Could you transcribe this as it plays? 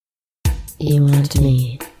You want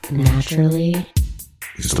me naturally?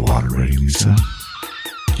 Is the water ready, Lisa?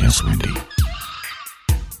 Yes, Wendy.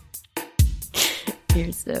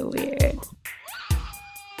 You're so weird.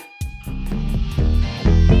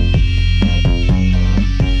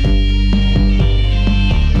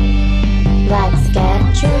 Let's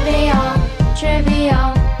get trivial.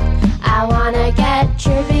 I wanna get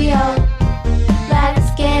trivial. Let's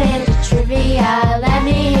get into trivia. Let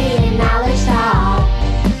me hear your knowledge talk.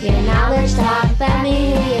 Your knowledge talk. Let me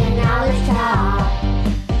hear your knowledge talk.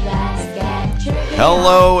 Let's get trivial.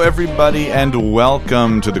 Hello, everybody, and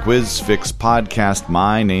welcome to the Quiz Fix podcast.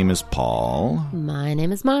 My name is Paul. My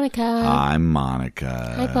name is Monica. I'm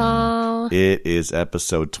Monica. Hi, Paul. It is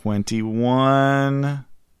episode 21.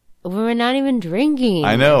 We're not even drinking.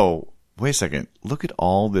 I know. Wait a second. Look at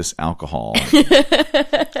all this alcohol.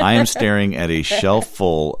 I am staring at a shelf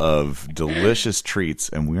full of delicious treats,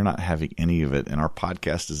 and we're not having any of it, and our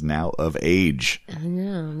podcast is now of age. I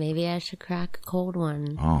know. Maybe I should crack a cold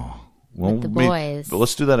one. Oh. Well, with the boys. But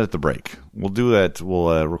let's do that at the break. We'll do that.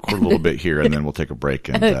 We'll record a little bit here, and then we'll take a break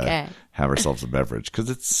and Okay. have ourselves a beverage. Because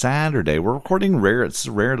it's Saturday. We're recording rare. It's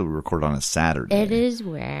rare to record on a Saturday. It is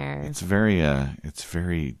rare. It's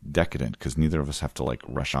very decadent because neither of us have to like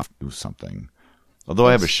rush off to do something. Although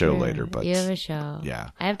I have a show True. later, but You have a show. Yeah.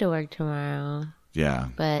 I have to work tomorrow, yeah,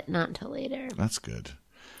 but not until later. that's good.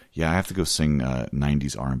 Yeah, I have to go sing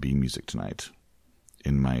 90s R&B music tonight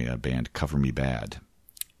in my band Cover Me Bad.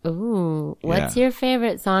 Ooh. What's your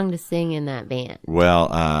favorite song to sing in that band? Well,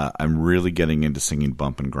 I'm really getting into singing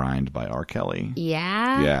Bump and Grind by R. Kelly.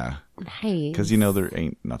 Yeah? Yeah. Nice. Because, you know, there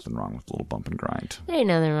ain't nothing wrong with a little bump and grind. There ain't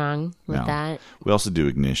nothing wrong with No. that. We also do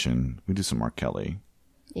Ignition. We do some R. Kelly.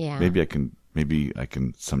 Yeah. Maybe I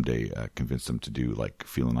can someday convince them to do like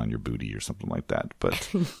Feeling on Your Booty or something like that. But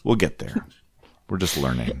we'll get there. We're just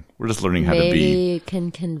learning. We're just learning how to Maybe be. you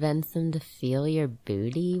can convince them to feel your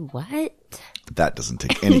booty. What? That doesn't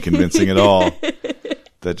take any convincing at all.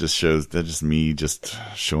 That's just me just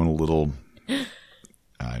showing a little.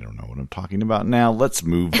 I don't know what I'm talking about now. Let's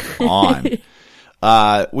move on.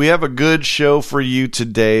 We have a good show for you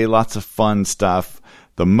today. Lots of fun stuff.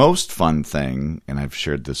 The most fun thing, and I've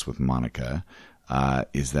shared this with Monica,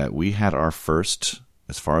 is that we had our first,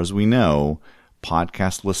 as far as we know,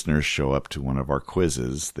 podcast listeners show up to one of our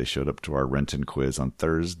quizzes. They showed up to our Renton quiz on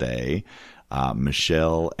Thursday.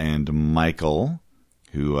 Michelle and Michael,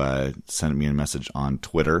 who sent me a message on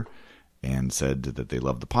Twitter and said that they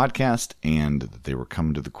loved the podcast and that they were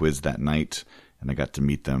coming to the quiz that night. And I got to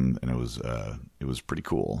meet them, and it was pretty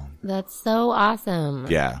cool. That's so awesome.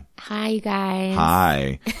 Yeah. Hi, you guys.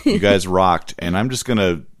 Hi. You guys rocked. And I'm just going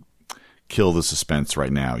to kill the suspense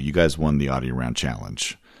right now. You guys won the Audio Round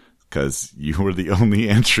Challenge because you were the only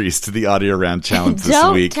entries to the Audio Round Challenge this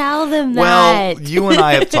Don't week. tell them Well, that. you and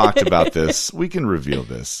I have talked about this. We can reveal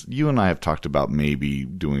this. You and I have talked about maybe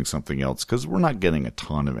doing something else because we're not getting a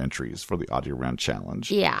ton of entries for the Audio Round Challenge.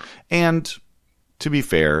 Yeah. And to be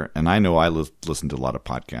fair, and I know I listen to a lot of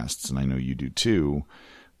podcasts, and I know you do too,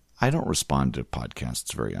 I don't respond to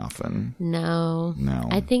podcasts very often. No. No.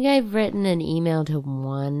 I think I've written an email to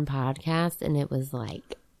one podcast, and it was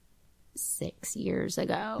like 6 years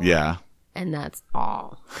ago. Yeah. And that's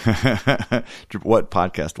all. What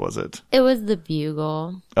podcast was it? It was The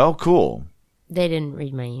Bugle. Oh, cool. They didn't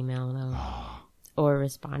read my email, though, or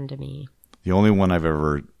respond to me. The only one I've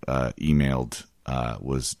ever emailed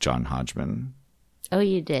was John Hodgman. Oh,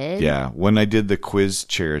 you did? Yeah, when I did the quiz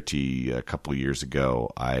charity a couple of years ago,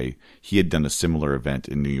 he had done a similar event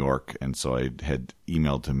in New York, and so I had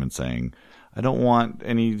emailed him and saying, I don't want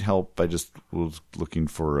any help. I just was looking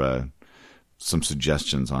for some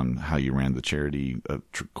suggestions on how you ran the charity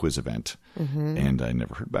quiz event, and I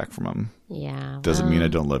never heard back from him. Yeah. Doesn't mean I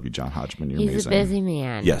don't love you, John Hodgman. You're He's amazing. a busy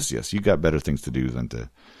man. Yes. You got better things to do than to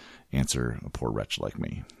answer a poor wretch like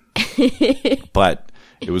me. But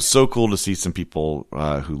it was so cool to see some people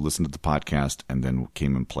who listened to the podcast and then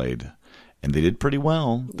came and played. And they did pretty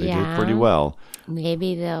well. They did pretty well.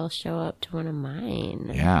 Maybe they'll show up to one of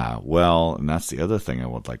mine. Yeah. Well, and that's the other thing I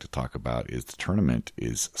would like to talk about is the tournament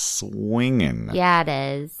is swinging. Yeah, it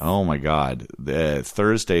is. Oh, my God. The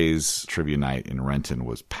Thursday's trivia night in Renton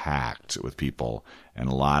was packed with people and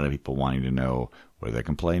a lot of people wanting to know where they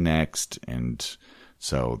can play next. And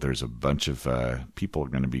so there's a bunch of people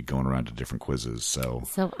going to be going around to different quizzes. So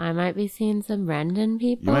I might be seeing some Renton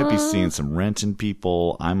people. you might be seeing some Renton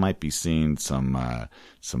people. I might be seeing some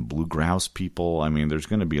Blue Grouse people. I mean, there's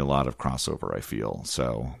going to be a lot of crossover, I feel.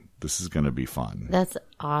 So this is going to be fun. That's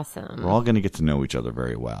awesome. We're all going to get to know each other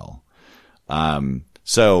very well.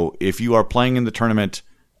 So if you are playing in the tournament,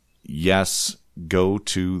 yes, go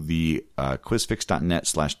to the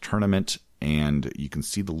quizfix.net/tournament and you can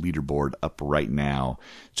see the leaderboard up right now.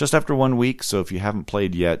 Just after 1 week, so if you haven't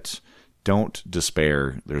played yet, don't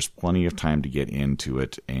despair. There's plenty of time to get into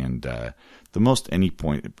it, and the most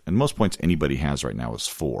points anybody has right now is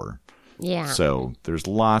 4. Yeah. So there's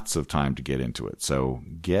lots of time to get into it. So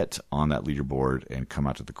get on that leaderboard and come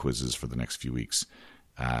out to the quizzes for the next few weeks.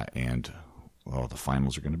 And the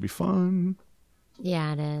finals are going to be fun.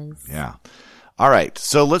 Yeah, it is. Yeah. All right.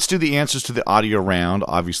 So let's do the answers to the audio round.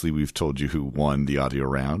 Obviously, we've told you who won the audio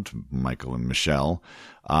round, Michael and Michelle.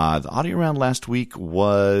 The audio round last week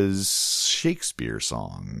was Shakespeare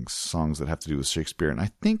songs that have to do with Shakespeare. And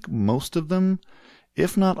I think most of them,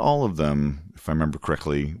 if not all of them, if I remember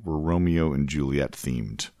correctly, were Romeo and Juliet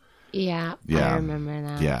themed. Yeah, I remember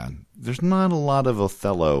that. Yeah. There's not a lot of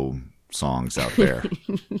Othello songs out there.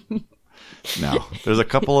 No. There's a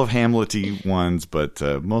couple of Hamlet-y ones, but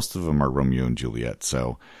most of them are Romeo and Juliet.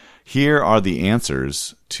 So here are the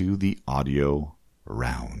answers to the audio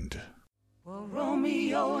round.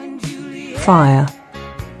 Fire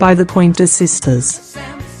by the Pointer Sisters.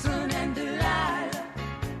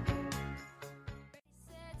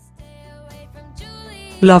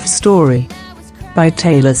 Love Story by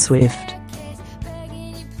Taylor Swift.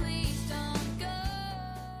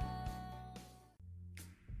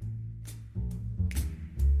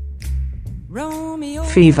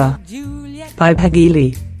 Fever by Peggy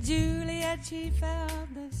Lee.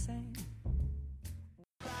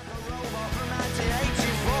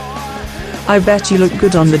 I Bet You Look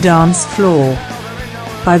Good on the Dance Floor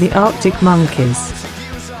by the Arctic Monkeys.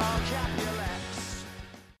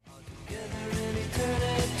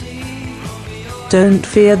 Don't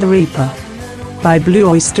Fear the Reaper by Blue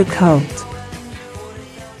Oyster Cult.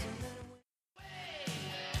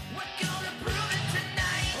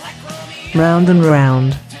 Round and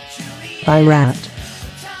Round by Rat.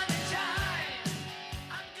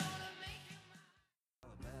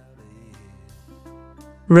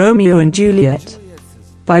 Romeo and Juliet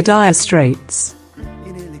by Dire Straits.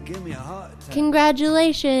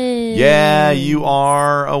 Congratulations! Yeah, you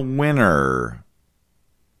are a winner.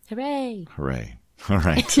 Hooray! Hooray. All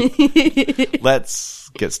right. Let's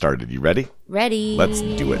get started. You ready? Ready. Let's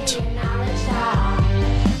do it.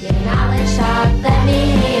 Let me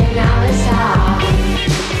hear your knowledge talk.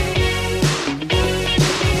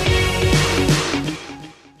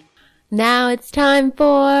 Now it's time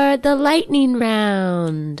for the lightning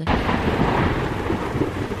round.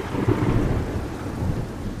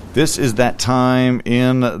 This is that time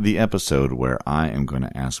in the episode where I am going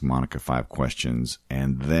to ask Monica 5 questions,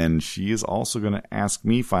 and then she is also going to ask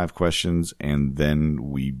me 5 questions, and then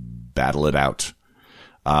we battle it out.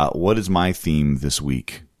 What is my theme this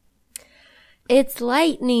week? It's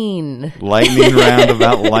lightning. Lightning round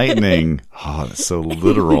about lightning. Oh, that's so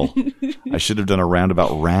literal. I should have done a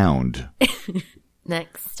roundabout round.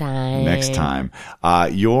 Next time. Next time.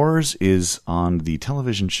 Yours is on the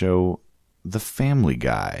television show The Family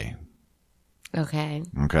Guy. Okay.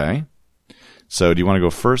 Okay. So do you want to go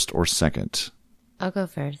first or second? I'll go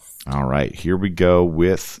first. All right. Here we go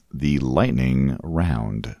with the lightning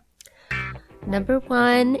round. Number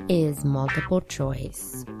 1 is multiple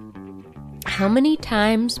choice. How many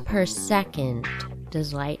times per second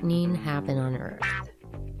does lightning happen on Earth?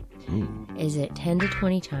 Ooh. Is it 10 to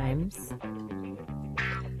 20 times,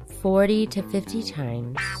 40 to 50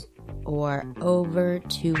 times, or over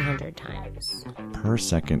 200 times? Per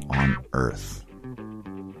second on Earth.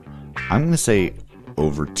 I'm going to say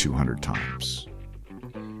over 200 times.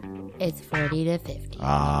 It's 40 to 50.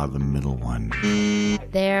 Ah, the middle one.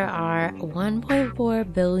 There are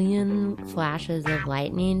 1.4 billion flashes of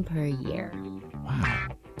lightning per year. Wow.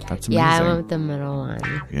 That's amazing. Yeah, I went with the middle one.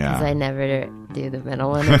 Yeah. Because I never do the middle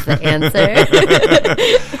one as the answer.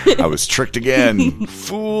 I was tricked again.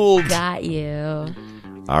 Fooled. Got you.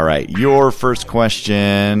 All right. Your first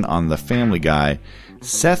question on The Family Guy.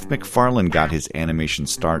 Seth MacFarlane got his animation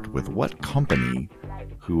start with what company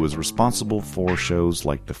who was responsible for shows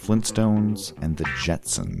like The Flintstones and The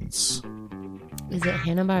Jetsons? Is it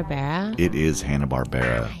Hanna-Barbera? It is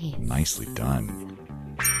Hanna-Barbera. Nice. Nicely done.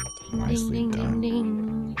 Nicely Ding, ding, done.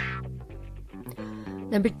 ding, ding.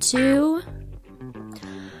 Number 2.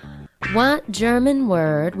 What German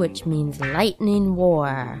word, which means lightning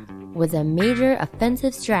war, was a major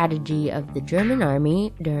offensive strategy of the German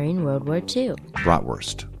army during World War II?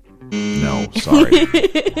 Bratwurst. No, sorry.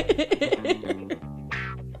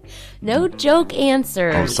 No joke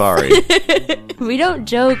answers. Oh, sorry. We don't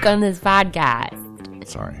joke on this podcast.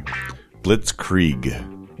 Sorry. Blitzkrieg.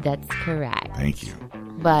 That's correct. Thank you.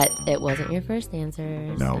 But it wasn't your first answer.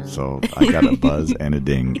 No, so I got a buzz and a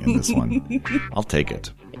ding in this one. I'll take it.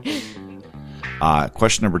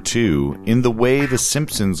 Question number 2. In the way The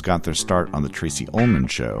Simpsons got their start on the Tracy Ullman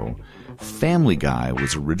Show, Family Guy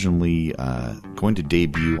was originally going to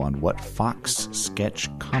debut on what Fox sketch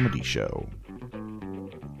comedy show?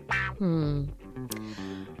 I'm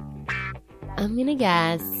going to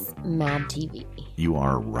guess Mad TV. You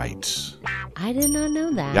are right. I did not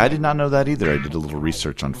know that. Yeah, I did not know that either. I did a little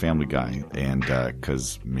research on Family Guy, and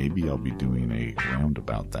because maybe I'll be doing a round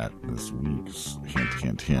about that this week. Hint,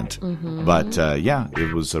 hint, hint. But yeah,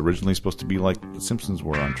 it was originally supposed to be like The Simpsons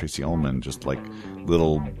were on Tracy Ullman, just like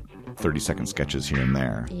little 30-second sketches here and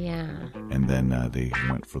there. Yeah. And then they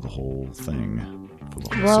went for the whole thing. For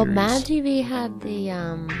the whole Well, series. Mad TV had the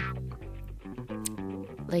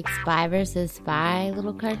like Spy versus Spy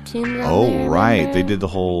little cartoons. Oh, on there, right. remember? They did the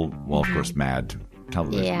whole, well, of course, Mad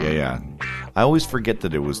television. Yeah. Yeah. I always forget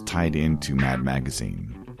that it was tied into Mad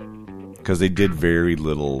Magazine. Because they did very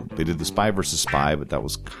little. They did the Spy versus Spy, but that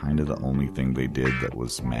was kind of the only thing they did that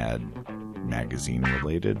was Mad Magazine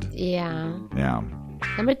related. Yeah. Yeah.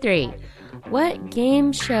 Number 3. What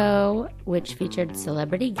game show, which featured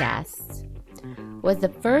celebrity guests, was the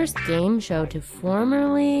first game show to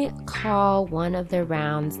formally call one of their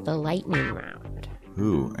rounds the Lightning Round?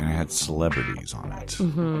 Ooh, and it had celebrities on it.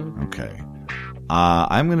 Okay.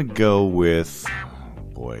 I'm going to go with,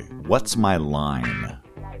 What's My Line?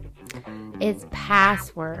 It's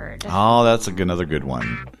Password. Oh, that's another good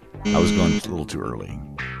one. I was going a little too early.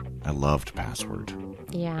 I loved Password.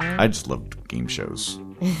 Yeah. I just loved game shows.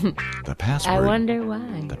 The password. I wonder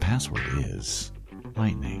why. The password is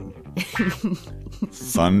lightning.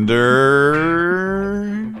 Thunder.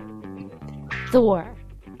 Thor.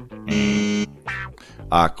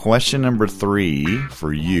 Question number 3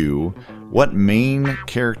 for you. What main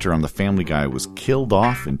character on the Family Guy was killed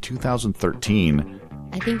off in 2013?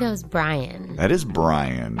 I think that was Brian. That is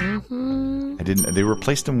Brian. They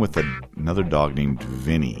replaced him with another dog named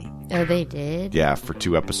Vinny. Oh, they did? Yeah, for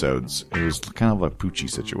 2 episodes. It was kind of a Poochie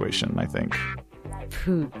situation, I think.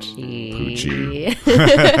 Poochie.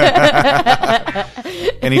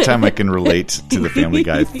 Anytime I can relate to the Family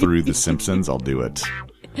Guy through The Simpsons, I'll do it.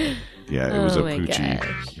 Yeah, it was Oh a my Poochie.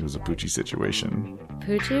 gosh. It was a Poochie situation.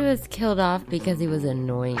 Poochie was killed off because he was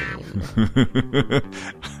annoying.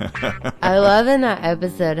 I love in that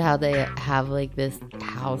episode how they have like this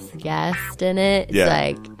house guest in it. It's Yeah.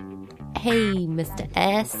 like, hey, Mr.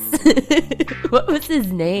 S. What was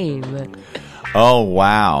his name? Oh,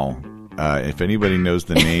 wow. If anybody knows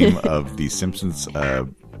the name of the Simpsons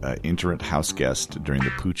iterant house guest during the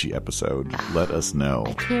Poochie episode, let us know.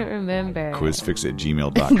 I can't remember.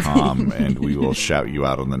 Quizfix@gmail.com, and we will shout you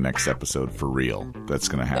out on the next episode for real. That's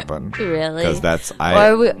going to happen. Really? Because that's...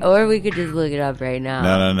 Or we could just look it up right now.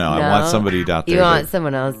 No. I want somebody out there. You want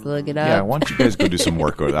someone else to look it up? Yeah, why don't you guys go do some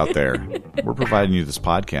work out there? We're providing you this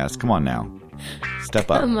podcast. Come on now.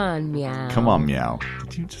 Step up. Come on, meow. Come on, meow.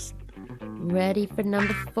 Did you just... Ready for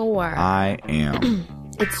number 4. I am.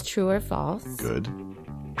 It's true or false. Good.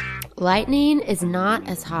 Lightning is not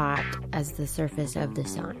as hot as the surface of the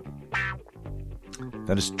sun.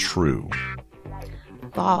 That is true.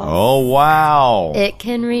 False. Oh, wow. It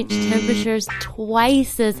can reach temperatures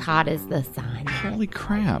twice as hot as the sun. Holy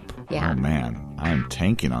crap. Yeah. Oh, man. I am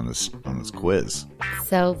tanking on this quiz.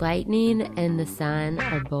 So lightning and the sun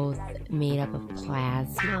are both made up of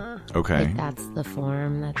plasma. Okay. Like that's the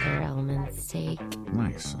form that their elements take.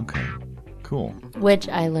 Nice. Okay. Cool. Which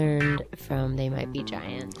I learned from They Might Be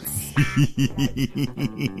Giants.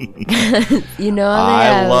 You know how they I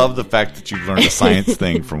have, love the fact that you've learned a science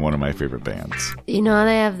thing from one of my favorite bands. You know how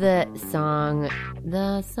they have the song,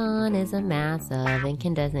 "The sun is a mass of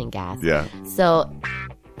incandescent gas." Yeah. So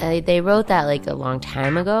they wrote that like a long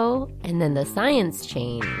time ago, and then the science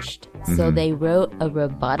changed. So they wrote a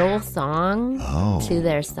rebuttal song to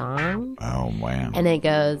their song. Oh, man. And it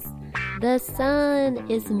goes, "The sun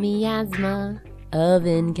is miasma of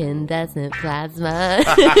incandescent plasma."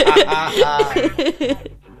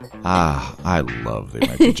 I love They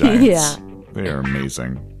Might Be Giants. Yeah. They are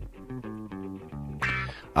amazing.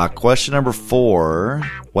 Question number 4.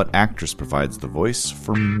 What actress provides the voice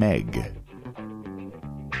for Meg?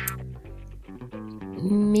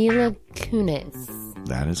 Mila Kunis.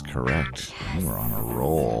 That is correct. You are on a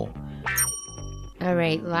roll. All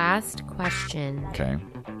right, last question. Okay.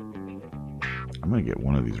 I'm going to get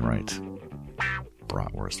one of these right.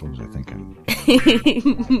 Bratwurst. What was I thinking?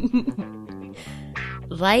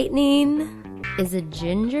 Lightning is a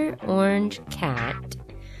ginger orange cat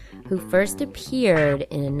who first appeared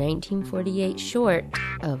in a 1948 short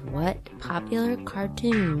of what popular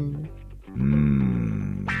cartoon?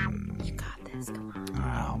 You got this, come on.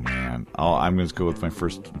 Oh, man. I'm going to go with my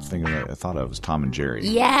first thing that I thought of was Tom and Jerry.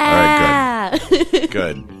 Yeah. All right,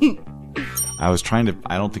 good. I was trying to.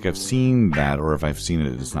 I don't think I've seen that, or if I've seen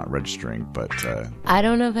it, it's not registering. But I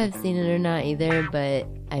don't know if I've seen it or not either, but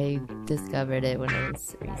I discovered it when I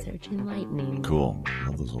was researching lightning. cool.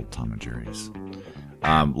 Love those old Tom and Jerry's.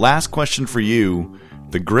 Last question for you.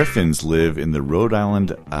 The Griffins live in the Rhode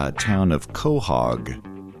Island town of Quahog.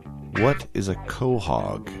 What is a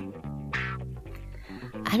quahog?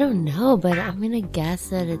 I don't know, but I'm going to guess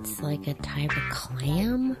that it's like a type of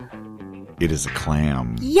clam. It is a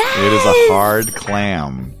clam. Yes! It is a hard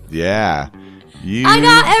clam. Yeah. I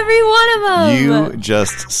got every one of them. You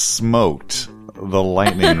just smoked the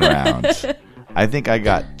lightning round. I think I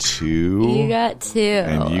got 2. You got 2.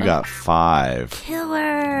 And you got 5. Killer.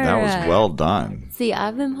 That was well done. See,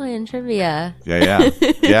 I've been playing trivia. Yeah.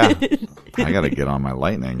 I got to get on my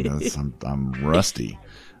lightning. I'm rusty.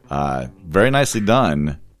 Very nicely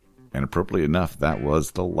done. And appropriately enough, that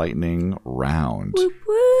was the lightning round. Whoop,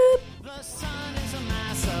 whoop. The sun is a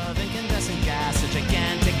mass of incandescent gas, a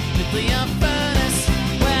gigantic nuclear furnace,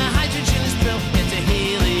 where hydrogen is built into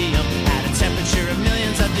helium at a temperature of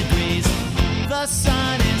millions of degrees. The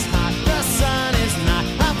sun is hot, the sun is not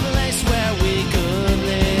a place where we could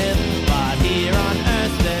live, but here on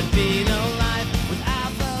Earth there'd be no life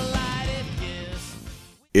without the light it gives.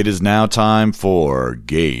 It is now time for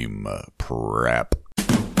Game Prep.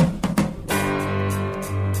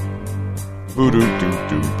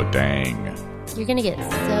 Boo-doo-doo-doo-ba-dang. You're going to get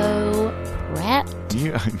so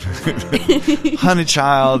prepped. Honey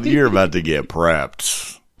child, you're about to get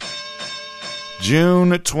prepped.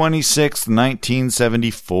 June 26th,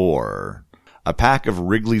 1974. A pack of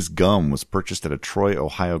Wrigley's gum was purchased at a Troy,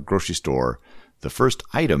 Ohio grocery store. The first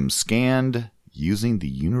item scanned using the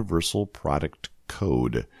Universal Product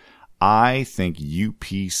Code. I think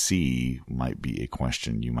UPC might be a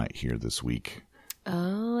question you might hear this week.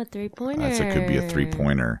 Oh, a 3-pointer. That could be a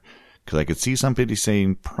 3-pointer. Because I could see somebody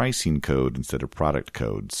saying pricing code instead of product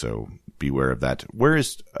code. So beware of that.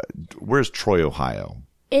 Where's Troy, Ohio?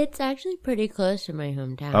 It's actually pretty close to my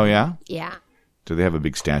hometown. Oh, yeah? Yeah. Do they have a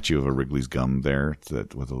big statue of a Wrigley's gum there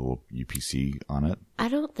with a little UPC on it? I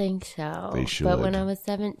don't think so. They should. But when I was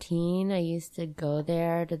 17, I used to go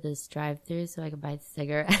there to this drive-thru so I could buy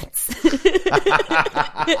cigarettes.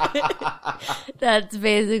 That's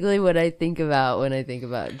basically what I think about when I think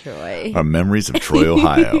about Troy. Our memories of Troy,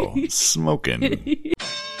 Ohio. Smoking.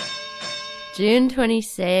 June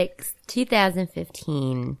 26,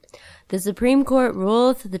 2015. The Supreme Court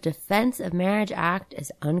rules the Defense of Marriage Act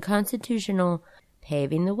is unconstitutional,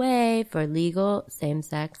 paving the way for legal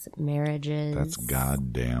same-sex marriages. That's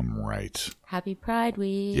goddamn right. Happy Pride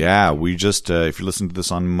Week. Yeah, we just, if you're listening to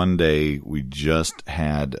this on Monday, we just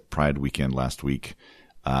had Pride Weekend last week.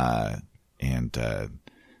 Yeah,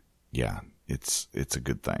 it's a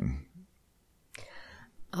good thing.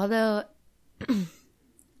 Although,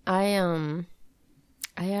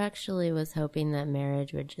 I actually was hoping that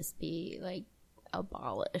marriage would just be, like,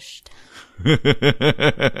 abolished.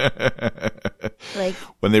 Like,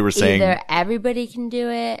 when they were saying either everybody can do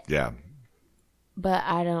it, yeah, but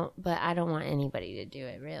I don't want anybody to do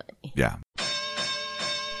it, really. yeah.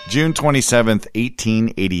 June 27th,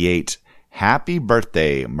 1888. Happy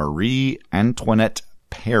birthday, Marie Antoinette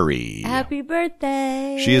Perry. Happy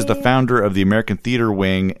birthday. She is the founder of the American Theater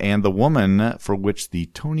Wing and the woman for which the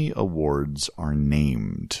Tony Awards are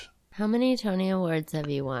named. How many Tony Awards have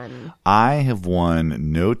you won? I have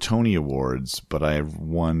won no Tony Awards, but I have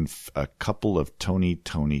won a couple of Tony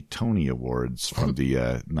Awards from the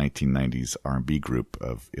 1990s R&B group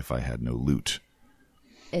of If I Had No Loot.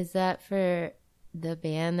 Is that for the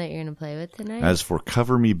band that you're going to play with tonight? As for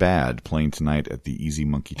Cover Me Bad, playing tonight at the Easy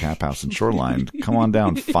Monkey Tap House in Shoreline, come on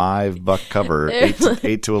down, $5 cover,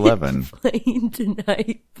 8 to 11. Playing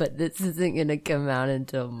tonight, but this isn't going to come out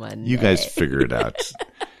until Monday. You guys figure it out.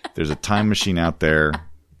 There's a time machine out there.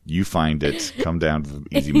 You find it. Come down to the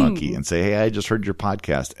Easy Monkey and say, hey, I just heard your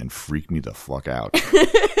podcast, and freak me the fuck out.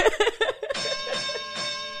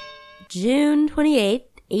 June 28th,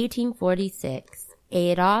 1846.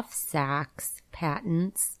 Adolph Sax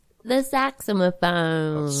patents the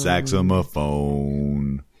saxophone.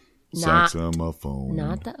 Saxophone.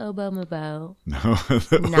 Not the oboe-maboe. No.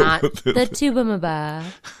 Not the tuba-maboe.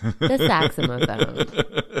 The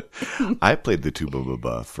saxophone. I played the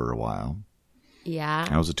tuba for a while. Yeah.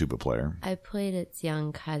 I was a tuba player. I played its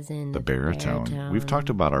young cousin. The baritone. We've talked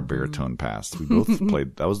about our baritone past. We both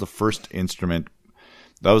played. That was the first instrument.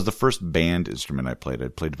 That was the first band instrument I played. I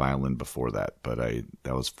played violin before that, but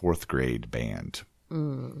that was 4th grade band.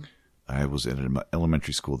 I was in an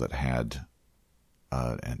elementary school that had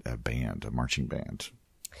a band, a marching band.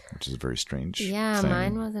 which is a very strange Yeah, thing.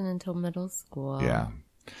 mine wasn't until middle school. Yeah.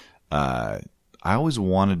 I always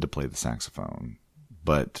wanted to play the saxophone,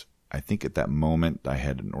 but I think at that moment I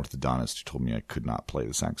had an orthodontist who told me I could not play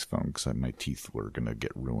the saxophone because my teeth were going to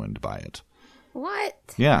get ruined by it.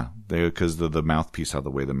 What? Yeah, because the mouthpiece, how the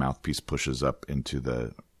way the mouthpiece pushes up into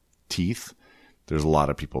the teeth, there's a lot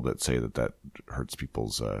of people that say that hurts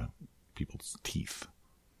people's teeth.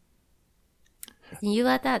 You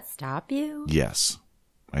let that stop you? Yes,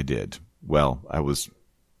 I did. Well, I was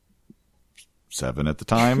 7 at the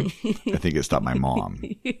time. I think it stopped my mom,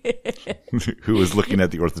 who was looking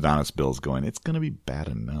at the orthodontist bills going, it's going to be bad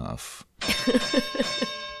enough.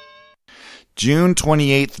 June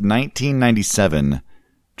 28th, 1997,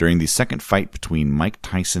 during the second fight between Mike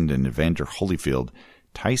Tyson and Evander Holyfield,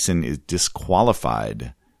 Tyson is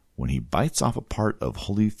disqualified when he bites off a part of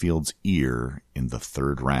Holyfield's ear in the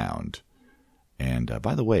 3rd round. And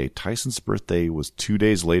by the way, Tyson's birthday was 2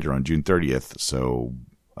 days later on June 30th, so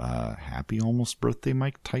happy almost birthday,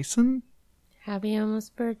 Mike Tyson. Happy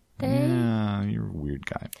almost birthday? Yeah, you're a weird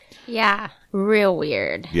guy. Yeah, real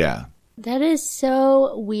weird. Yeah. That is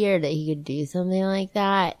so weird that he could do something like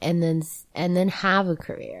that and then have a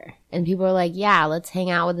career. And people are like, yeah, let's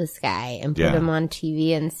hang out with this guy and put Yeah. him on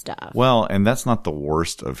TV and stuff. Well, and that's not the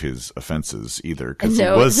worst of his offenses either, because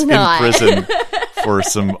No, he was it's in not. prison for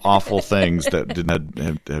some awful things that didn't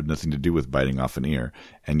have nothing to do with biting off an ear,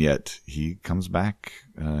 and yet he comes back.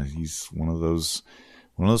 He's one of those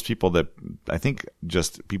people that I think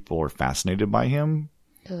just people are fascinated by him.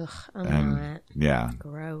 Ugh, I'm And not. yeah,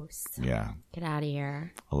 Gross. yeah. Get out of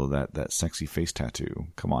here. Although that sexy face tattoo,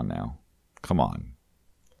 come on now, come on.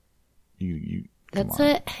 You. Come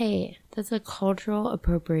on. That's a cultural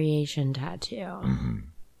appropriation tattoo. Mm-hmm.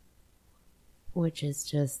 Which is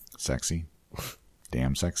just Sexy,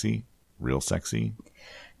 damn sexy, real sexy.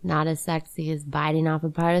 not as sexy as biting off a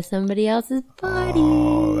part of somebody else's body.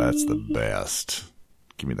 Oh, that's the best.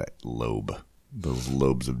 Give me that lobe. Those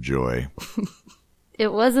lobes of joy.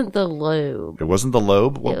 It wasn't the lobe. It wasn't the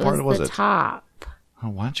lobe? What It part was the it? top. Oh,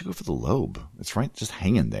 why don't you go for the lobe? It's right, just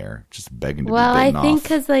hanging there, just begging to Well, be I bitten think off.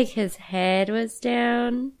 because like his head was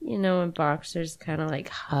down, you know, when boxers kind of like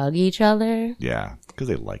hug each other. Yeah, because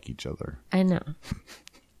they like each other. I know.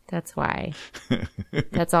 That's why.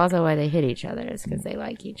 That's also why they hit each other, is because they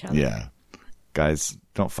like each other. Yeah. Guys,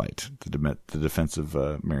 don't fight. The Defensive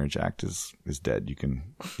Marriage Act is dead. You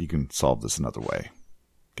can solve this another way.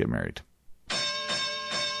 Get married.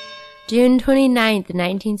 June 29th,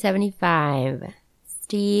 1975.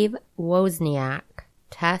 Steve Wozniak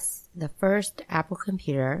tests the first Apple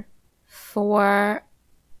computer. 4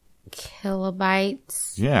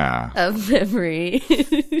 kilobytes Yeah. of memory.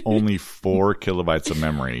 Only 4 kilobytes of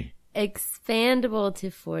memory. Expandable to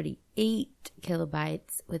 48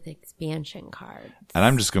 kilobytes with expansion cards. And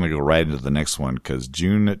I'm just going to go right into the next one because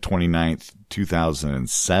June 29th,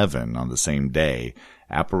 2007, on the same day,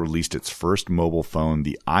 Apple released its first mobile phone,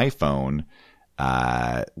 the iPhone,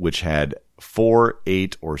 which had 4,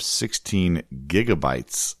 8, or 16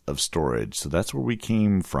 gigabytes of storage. So that's where we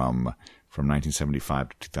came from 1975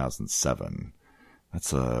 to 2007.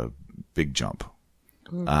 That's a big jump.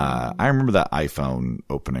 I remember that iPhone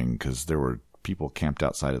opening because there were people camped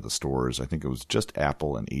outside of the stores. I think it was just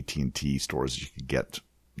Apple and AT&T stores you could get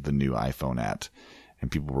the new iPhone at.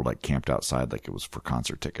 And people were like camped outside like it was for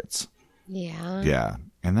concert tickets. Yeah. Yeah.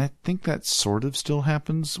 And I think that sort of still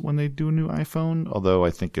happens when they do a new iPhone, although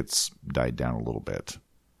I think it's died down a little bit.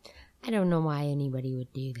 I don't know why anybody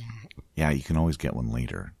would do that. Yeah, you can always get one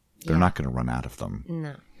later. They're Yeah. not going to run out of them.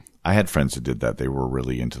 No. I had friends who did that. They were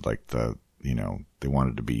really into like they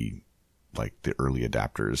wanted to be like the early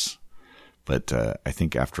adapters. But I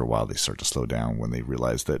think after a while they start to slow down when they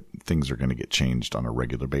realize that things are going to get changed on a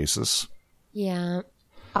regular basis. Yeah.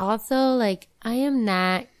 Also, like, I am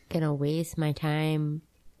not going to waste my time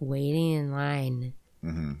waiting in line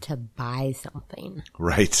to buy something.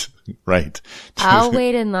 Right. Right. I'll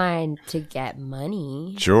wait in line to get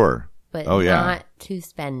money, Sure. but Oh, yeah. not to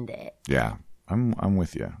spend it. Yeah. I'm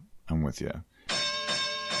with you. I'm with you.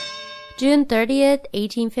 June 30th,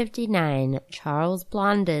 1859, Charles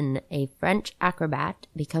Blondin, a French acrobat,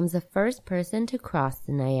 becomes the first person to cross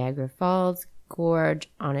the Niagara Falls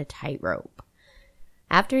Gorge on a tightrope.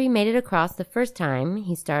 After he made it across the first time,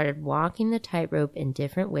 he started walking the tightrope in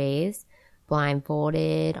different ways,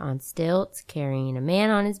 blindfolded, on stilts, carrying a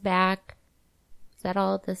man on his back. Is that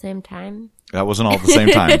all at the same time? That wasn't all at the same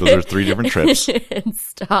time. Those are 3 different trips. And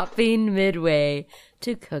stopping midway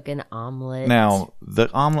to cook an omelet. Now,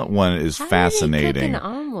 the omelet one is How fascinating. Did he cook an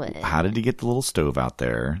omelet? How did he get the little stove out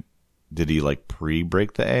there? Did he like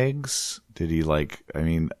pre-break the eggs? Did he like, I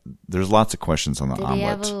mean, there's lots of questions on the Did omelet. he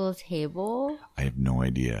have a little table? I have no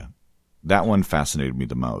idea. That one fascinated me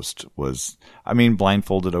the most was, I mean,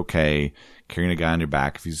 blindfolded, okay. Carrying a guy on your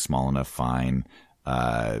back, if he's small enough, fine.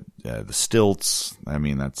 The stilts, I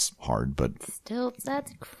mean, that's hard, but Stilts,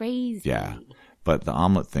 that's crazy. yeah. But the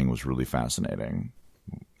omelet thing was really fascinating.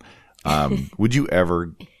 Would you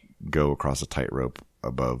ever go across a tightrope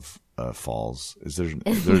above falls? Is there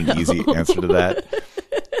an easy answer to that?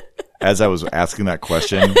 As I was asking that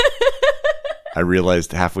question, I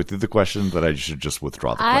realized halfway through the question that I should just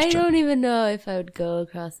withdraw the question. I don't even know if I would go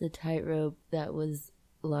across a tightrope that was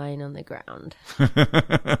lying on the ground.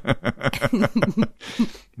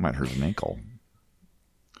 Might hurt an ankle.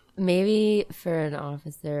 Maybe for an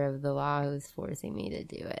officer of the law who's forcing me to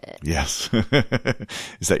do it. Yes.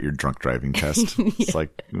 Is that your drunk driving test? It's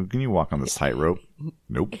like, can you walk on this tightrope?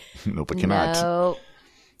 Nope. Nope, I cannot. No.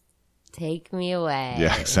 Take me away.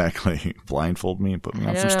 Yeah, exactly. Blindfold me and put me I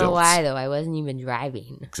on some don't stilts. know why, though. I wasn't even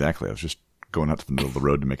driving. Exactly. I was just going out to the middle of the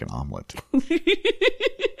road to make an omelet.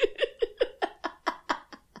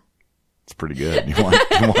 It's pretty good. You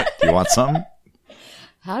want some?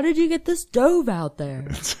 How did you get the stove out there?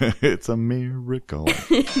 It's a miracle.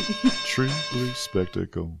 Truly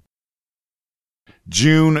spectacle.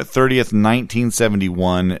 June 30th,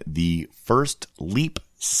 1971, the first leap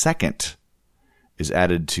second is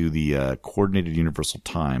added to the Coordinated Universal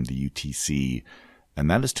Time, the UTC,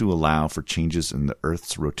 and that is to allow for changes in the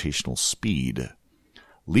Earth's rotational speed.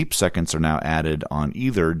 Leap seconds are now added on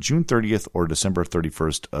either June 30th or December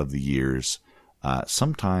 31st of the years,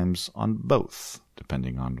 sometimes on both,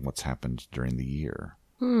 depending on what's happened during the year.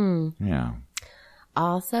 Yeah.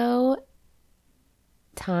 Also,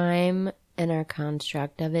 time and our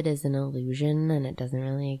construct of it is an illusion and it doesn't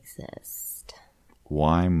really exist.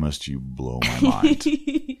 Why must you blow my mind?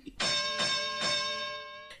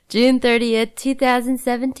 June 30th,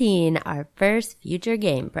 2017, our first future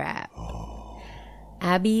game prep.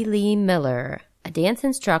 Abby Lee Miller, a dance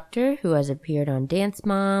instructor who has appeared on Dance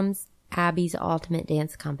Moms, Abby's Ultimate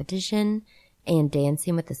Dance Competition, and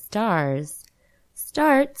Dancing with the Stars,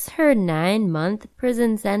 starts her 9-month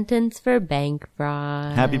prison sentence for bank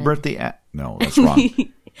fraud. Happy birthday. No, that's wrong.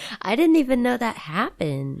 I didn't even know that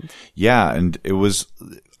happened. Yeah, and it was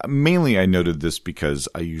mainly I noted this because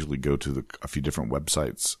I usually go to a few different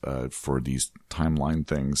websites for these timeline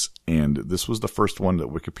things, and this was the first one that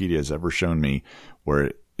Wikipedia has ever shown me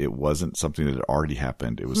where it wasn't something that had already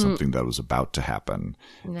happened. It was something that was about to happen,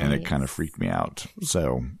 and it kind of freaked me out.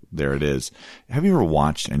 So there it is. Have you ever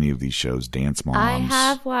watched any of these shows, Dance Moms? I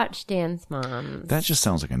have watched Dance Moms. That just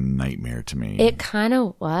sounds like a nightmare to me. It kind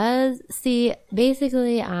of was. See,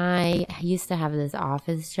 basically, I used to have this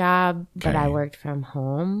office job, but I Okay. worked from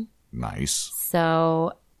home. Nice.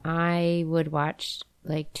 So I would watch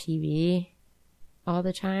like TV all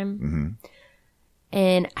the time. Mm-hmm.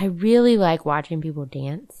 And I really like watching people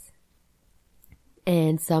dance.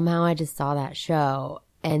 And somehow I just saw that show.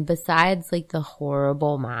 And besides like the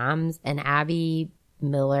horrible moms, and Abby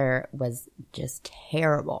Miller was just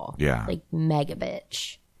terrible. Yeah. Like mega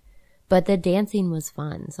bitch. But the dancing was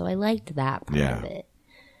fun. So I liked that part Yeah. of it.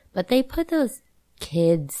 But they put those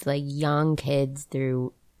kids, like young kids,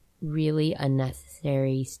 through really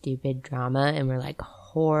unnecessary, stupid drama and were like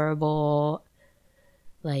horrible,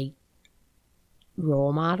 like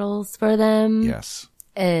role models for them. Yes.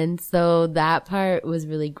 And so that part was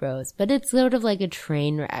really gross. But it's sort of like a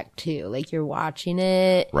train wreck too. Like you're watching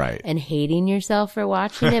it Right. and hating yourself for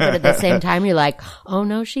watching it, but at the same time you're like, oh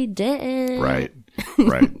no, she didn't. Right.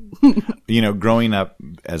 Right. You know, growing up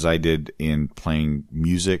as I did in playing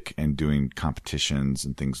music and doing competitions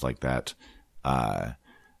and things like that,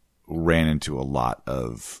 ran into a lot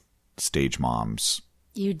of stage moms.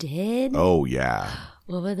 You did? Oh yeah.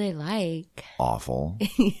 What were they like? Awful.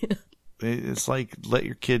 It's like, let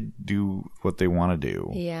your kid do what they want to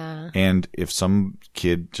do. Yeah. And if some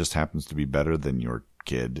kid just happens to be better than your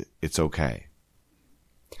kid, it's okay.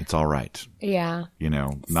 It's all right. Yeah. You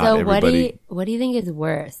know, not So everybody. what do you think is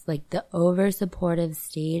worse? Like the over supportive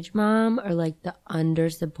stage mom or like the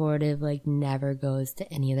under supportive, like never goes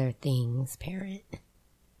to any of their things parent?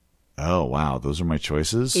 Oh, wow. Those are my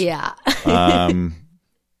choices. Yeah.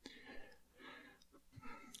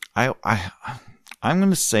 I'm going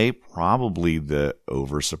to say probably the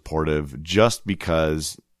over supportive, just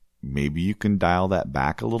because maybe you can dial that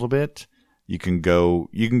back a little bit. You can go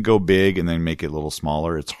big and then make it a little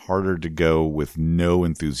smaller. It's harder to go with no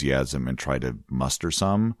enthusiasm and try to muster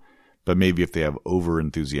some, but maybe if they have over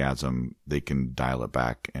enthusiasm, they can dial it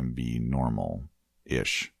back and be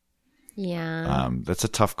normal-ish. Yeah. That's a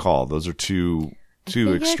tough call. Those are two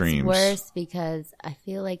two extremes. It's worse because I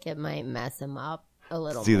feel like it might mess him up a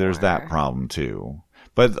little See, there's that more. problem too.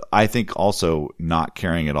 But I think also not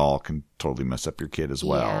caring at all can totally mess up your kid as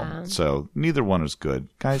well. Yeah. So neither one is good.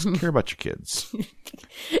 Guys, care about your kids.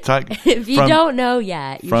 If you don't know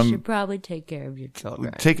yet, you should probably take care of your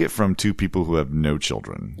children. Take it from two people who have no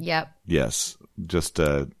children. Yep. Yes. Just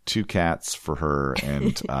 2 cats for her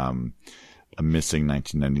and a missing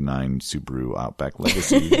 1999 Subaru Outback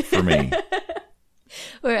Legacy for me.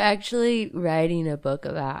 We're actually writing a book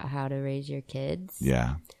about how to raise your kids.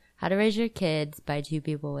 Yeah. How to raise your kids by 2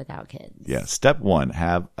 people without kids. Yeah. Step 1,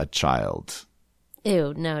 have a child.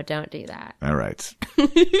 Ew, no, don't do that. All right.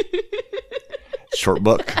 Short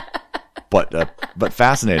book, but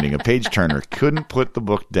fascinating. A page turner. Couldn't put the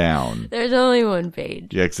book down. There's only 1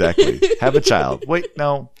 page. Yeah, exactly. Have a child. Wait,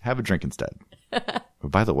 no, have a drink instead. Oh,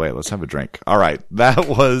 by the way, let's have a drink. All right, that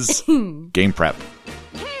was game prep.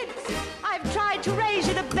 Kids, I've tried to raise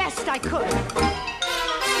you the best I could.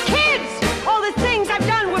 Kids, all the things I've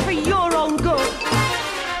done were for your own good.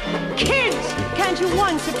 Kids, can't you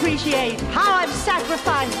once appreciate how I've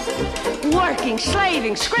sacrificed? Working,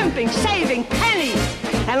 slaving, scrimping, saving pennies,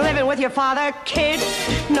 and living with your father. Kids,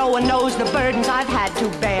 no one knows the burdens I've had to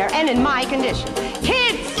bear, and in my condition.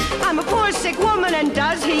 Kids, I'm a poor sick woman, and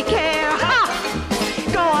does he care? Ha!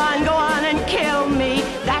 Go on and kill me.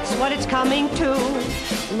 That's what it's coming to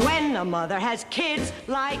when a mother has kids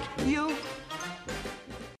like you.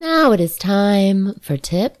 Now it is time for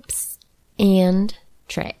tips and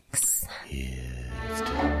tricks. It's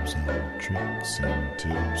tips and tricks and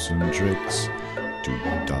tips and tricks.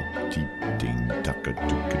 Doop dop deep ding tucka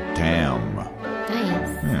dooka tam.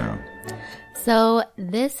 Nice. Yeah. So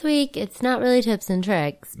this week, it's not really tips and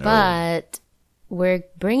tricks, No. but we're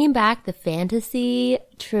bringing back the fantasy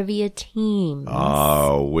trivia teams.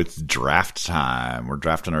 Oh, it's draft time. We're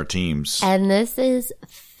drafting our teams. And this is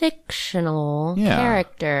fictional Yeah.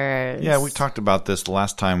 characters. Yeah, we talked about this the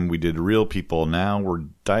last time we did real people. Now we're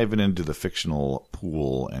diving into the fictional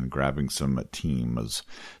pool and grabbing some teams.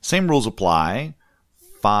 Same rules apply.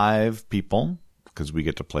 5 people, because we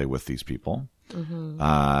get to play with these people.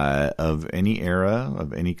 Of any era,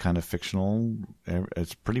 of any kind of fictional.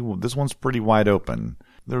 This one's pretty wide open.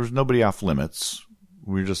 There's nobody off limits.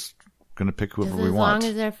 We're just going to pick whoever Just we as want. long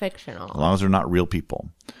as they're fictional. As long as they're not real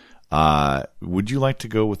people. Would you like to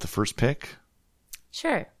go with the first pick?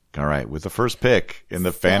 Sure. All right. With the first pick in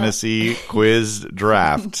the fantasy quiz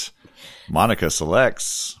draft, Monica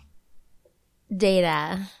selects.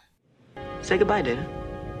 Data. Say goodbye, Data.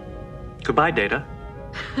 Goodbye, Data.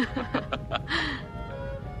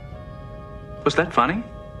 Was that funny?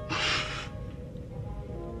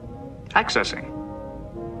 Accessing.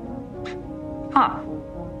 Huh.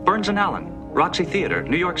 Burns and Allen, Roxy Theater,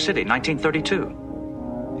 New York City,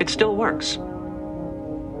 1932. It still works.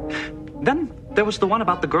 Then there was the one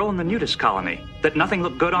about the girl in the nudist colony that nothing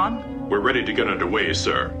looked good on. We're ready to get underway,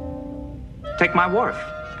 sir. Take my wharf,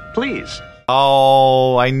 please.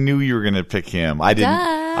 Oh, I knew you were going to pick him. I didn't.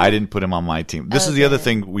 Duh. I didn't put him on my team. This is the Okay. other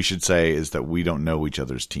thing we should say is that we don't know each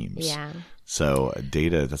other's teams. Yeah. So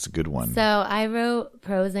Data, that's a good one. So I wrote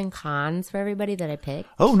pros and cons for everybody that I picked.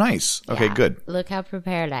 Oh, nice. Okay, Yeah. good. Look how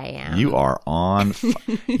prepared I am. You are on.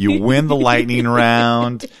 You win the lightning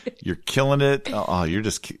round. You're killing it. Oh, you're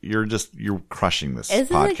crushing this This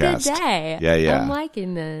podcast. is a good day. Yeah, yeah. I'm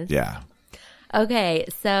liking this. Yeah. Okay,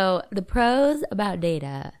 so the pros about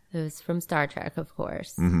Data. It was from Star Trek, of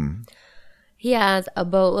course. Mm-hmm. He has a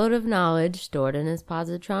boatload of knowledge stored in his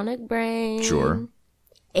positronic brain. Sure.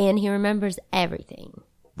 And he remembers everything.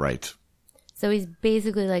 Right. So he's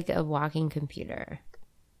basically like a walking computer.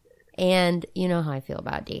 And you know how I feel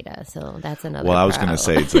about Data, so that's another Well, I was pro. going to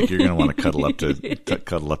say it's like you're going to want to cuddle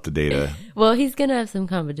up to Data. Well, he's going to have some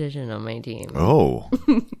competition on my team. Oh.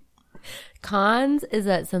 Cons is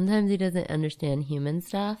that sometimes he doesn't understand human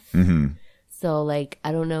stuff. Mm-hmm. So, like,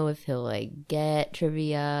 I don't know if he'll, like, get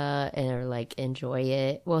trivia or, like, enjoy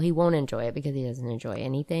it. Well, he won't enjoy it because he doesn't enjoy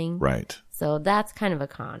anything. Right. So that's kind of a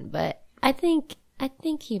con. But I think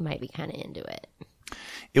he might be kind of into it.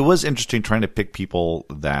 It was interesting trying to pick people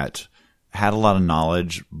that had a lot of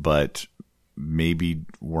knowledge, but maybe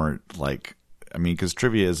weren't like, I mean, because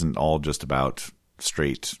trivia isn't all just about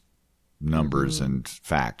straight numbers and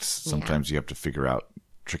facts. Sometimes you have to figure out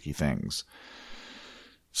tricky things.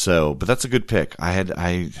 So, but that's a good pick.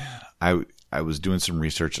 I was doing some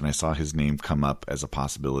research and I saw his name come up as a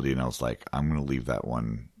possibility, and I was like, I'm going to leave that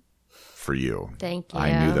one for you. Thank you.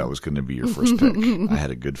 I knew that was going to be your first pick. I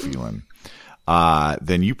had a good feeling.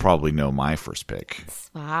 Then you probably know my first pick.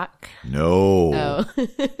 Spock. No. Oh.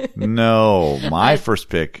 No. My first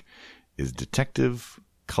pick is Detective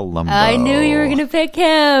Columbo. I knew you were going to pick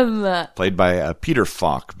him. Played by Peter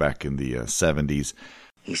Falk back in the 70s.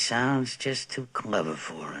 He sounds just too clever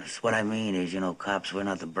for us. What I mean is, cops, we're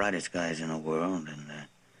not the brightest guys in the world. And,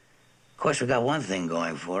 of course, we got one thing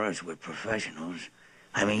going for us. We're professionals.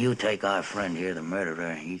 I mean, you take our friend here, the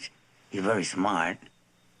murderer. He's very smart,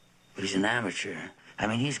 but he's an amateur. I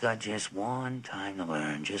mean, he's got just one time to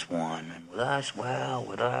learn, just one. And with us,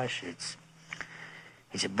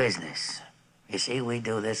 it's a business. You see, we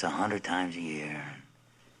do this 100 times a year.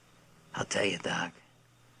 I'll tell you, Doc,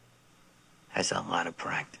 that's a lot of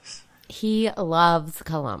practice. He loves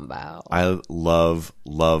Columbo. I love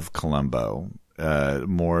Columbo.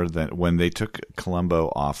 More than when they took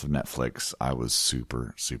Columbo off of Netflix, I was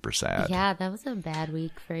super, super sad. Yeah, that was a bad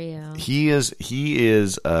week for you. He is,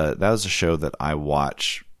 that was a show that I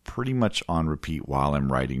watch pretty much on repeat while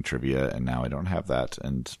I'm writing trivia, and now I don't have that,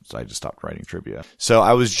 and so I just stopped writing trivia. So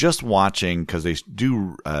I was just watching, because they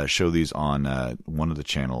do show these on one of the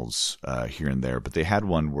channels here and there, but they had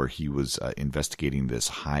one where he was investigating this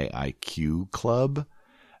high IQ club,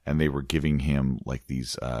 and they were giving him like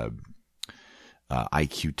these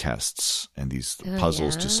IQ tests and these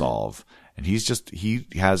puzzles to solve. And he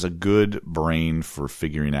has a good brain for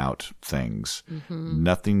figuring out things. Mm-hmm.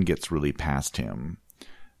 Nothing gets really past him.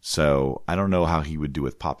 So I don't know how he would do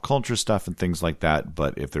with pop culture stuff and things like that,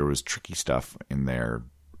 but if there was tricky stuff in there,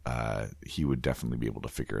 he would definitely be able to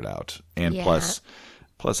figure it out. And plus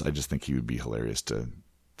I just think he would be hilarious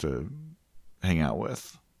to hang out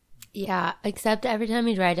with. Yeah, except every time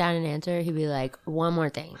he'd write down an answer, he'd be like, one more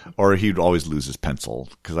thing. Or he'd always lose his pencil.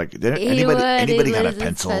 Because anybody got a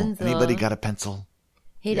pencil? Anybody got a pencil?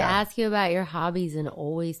 He'd ask you about your hobbies and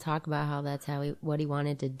always talk about how that's what he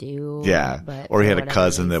wanted to do. Yeah, or he had a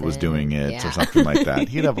cousin that was doing it or something like that.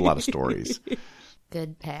 He'd have a lot of stories.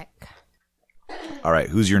 Good pick. All right,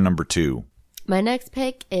 who's your number 2? My next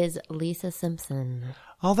pick is Lisa Simpson.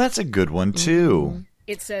 Oh, that's a good one, too. Mm-hmm.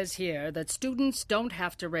 It says here that students don't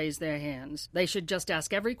have to raise their hands. They should just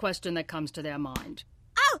ask every question that comes to their mind.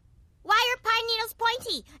 Oh, why are pine needles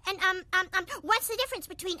pointy? And, what's the difference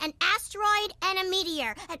between an asteroid and a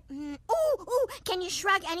meteor? Can you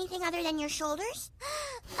shrug anything other than your shoulders?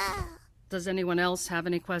 Does anyone else have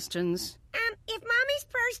any questions? If Mommy's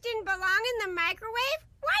purse didn't belong in the microwave,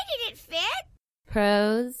 why did it fit?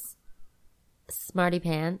 Pros, smarty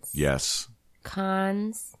pants. Yes.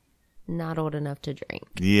 Cons, not old enough to drink.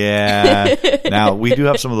 Yeah. Now we do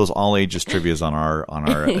have some of those all ages trivias on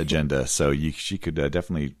our agenda, so she could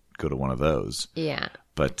definitely go to one of those. Yeah.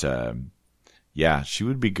 But yeah, she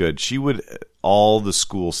would be good. She would all the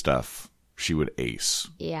school stuff. She would ace.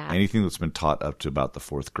 Yeah. Anything that's been taught up to about the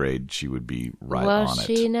 4th grade, she would be on it. Well,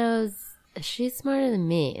 she knows. She's smarter than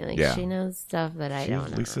me. She knows stuff that I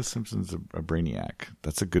don't know. Lisa Simpson's a brainiac.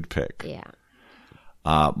 That's a good pick. Yeah.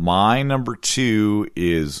 My number 2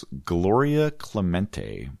 is Gloria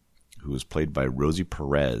Clemente, who was played by Rosie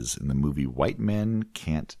Perez in the movie White Men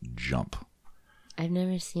Can't Jump. I've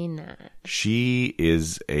never seen that. She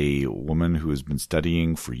is a woman who has been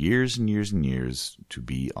studying for years and years and years to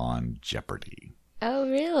be on Jeopardy. Oh,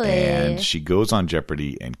 really? And she goes on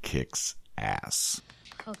Jeopardy and kicks ass.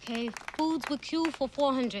 Okay, foods with Q for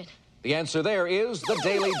 400. The answer there is the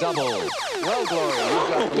Daily Double. Well, Gloria, you've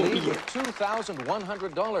got the lead with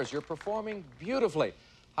 $2,100. You're performing beautifully.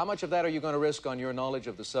 How much of that are you going to risk on your knowledge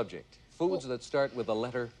of the subject? Foods that start with the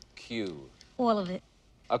letter Q. All of it.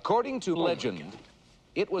 According to legend,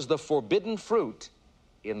 it was the forbidden fruit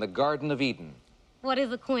in the Garden of Eden. What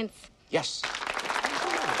is a quince? Yes.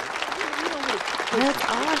 That's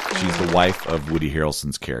awesome. She's the wife of Woody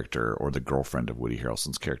Harrelson's character, or the girlfriend of Woody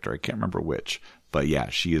Harrelson's character. I can't remember which. But yeah,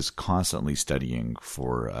 she is constantly studying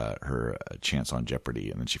for her chance on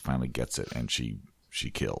Jeopardy, and then she finally gets it, and she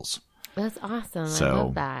kills. That's awesome. I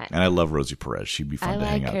love that. And I love Rosie Perez. She'd be fun to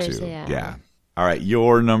hang out too. Yeah. All right,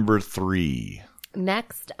 your number 3.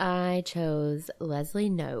 Next, I chose Leslie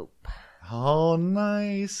Knope. Oh,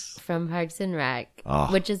 nice. From Parks and Rec,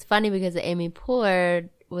 which is funny because Amy Poehler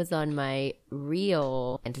was on my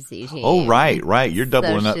real fantasy team. Oh, right. You're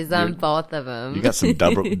doubling up. She's on both of them. You got some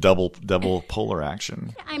double polar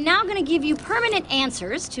action. I'm now going to give you permanent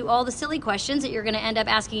answers to all the silly questions that you're going to end up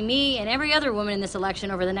asking me and every other woman in this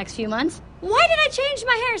election over the next few months. Why did I change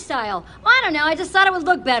my hairstyle? I don't know. I just thought it would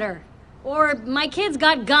look better. Or my kids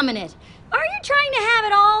got gum in it. Are you trying to have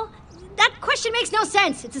it all? That question makes no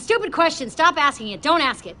sense. It's a stupid question. Stop asking it. Don't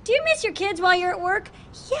ask it. Do you miss your kids while you're at work?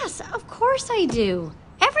 Yes, of course I do.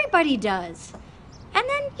 Everybody does. And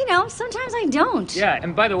then, sometimes I don't. Yeah,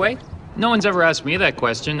 and by the way, no one's ever asked me that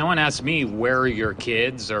question. No one asked me where are your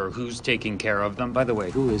kids or who's taking care of them. By the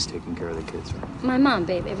way, who is taking care of the kids? My mom,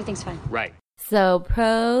 babe. Everything's fine. Right. So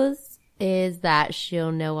pros is that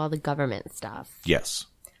she'll know all the government stuff. Yes.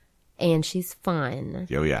 And she's fun.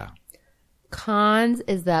 Oh, yeah. Cons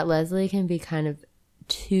is that Leslie can be kind of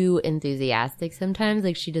too enthusiastic sometimes.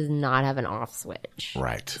 Like, she does not have an off switch.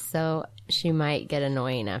 Right. So she might get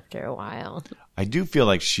annoying after a while. I do feel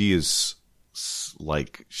like she is,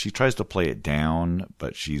 like, she tries to play it down,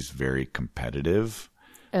 but she's very competitive.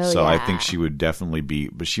 Oh, so yeah. I think she would definitely be,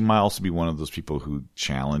 but she might also be one of those people who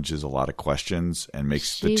challenges a lot of questions and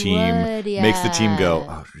makes the team go,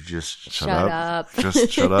 oh, just shut up. Just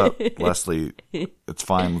shut up, Leslie. It's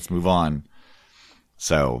fine. Let's move on.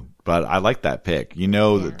 So, but I like that pick. You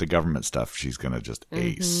know that the government stuff she's going to just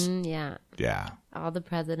ace. Yeah. Yeah. All the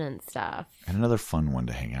president stuff. And another fun one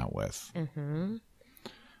to hang out with. Mm-hmm.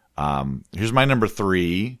 Here's my number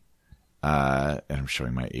 3. And I'm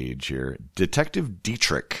showing my age here. Detective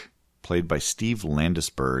Dietrich, played by Steve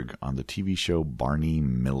Landesberg on the TV show Barney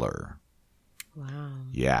Miller. Wow.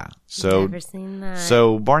 Yeah. So, never seen that.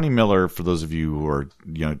 So Barney Miller, for those of you who are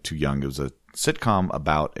too young, it was a sitcom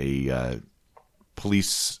about a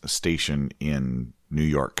police station in New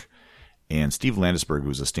York. And Steve Landesberg, who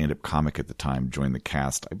was a stand-up comic at the time, joined the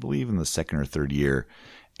cast, I believe, in the second or third year.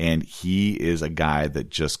 And he is a guy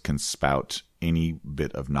that just can spout any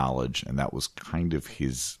bit of knowledge, and that was kind of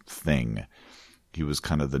his thing. He was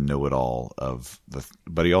kind of the know-it-all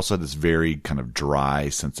but he also had this very kind of dry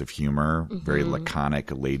sense of humor, very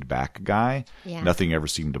laconic, laid-back guy. Yeah. Nothing ever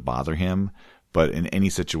seemed to bother him, but in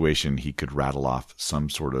any situation, he could rattle off some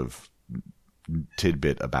sort of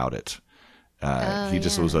tidbit about it. He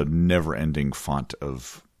just was a never-ending font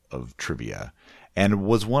of trivia. And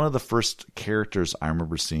was one of the first characters I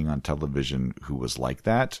remember seeing on television who was like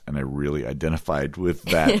that. And I really identified with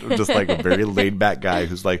that. Just like a very laid back guy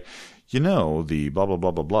who's like, the blah, blah,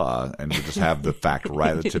 blah, blah, blah. And would just have the fact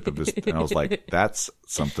right at the tip of his. And I was like, that's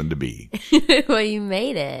something to be. Well, you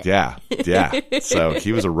made it. Yeah. Yeah. So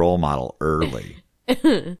he was a role model early.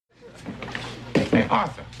 Hey,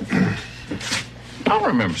 Arthur. I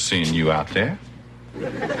remember seeing you out there.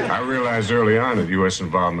 I realized early on that U.S.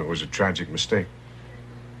 involvement was a tragic mistake.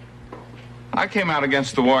 I came out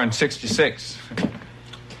against the war in 66.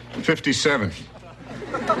 57.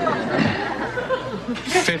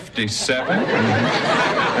 57?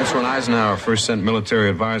 That's when Eisenhower first sent military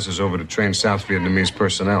advisors over to train South Vietnamese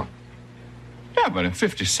personnel. Yeah, but in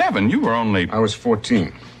 57, you were only... I was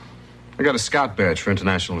 14. I got a scout badge for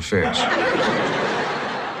international affairs.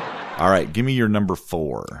 All right, give me your number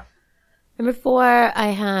 4. Number 4, I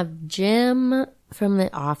have Jim from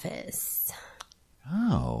The Office.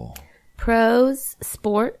 Oh. Pros,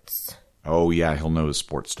 sports. Oh, yeah, he'll know his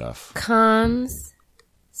sports stuff. Cons,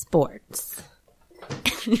 sports.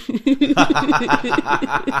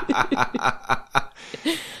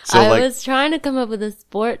 I was trying to come up with a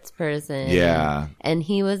sports person. Yeah. And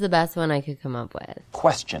he was the best one I could come up with.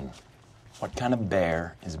 Question. What kind of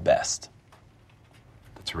bear is best?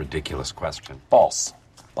 That's a ridiculous question. False.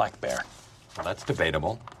 Black bear. Well, that's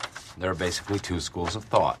debatable. There are basically 2 schools of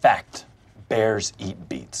thought. Fact. Bears eat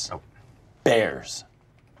beets. Oh. Bears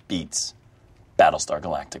beats Battlestar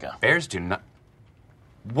Galactica. Bears do not...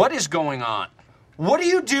 What is going on? What are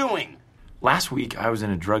you doing? Last week, I was in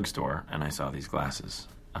a drugstore, and I saw these glasses.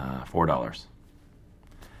 $4.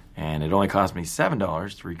 And it only cost me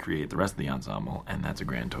 $7 to recreate the rest of the ensemble, and that's a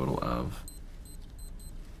grand total of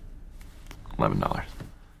 $11.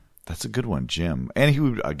 That's a good one, Jim. And he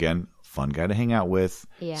would, again, fun guy to hang out with.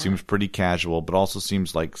 Yeah. Seems pretty casual, but also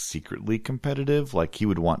seems like secretly competitive. Like he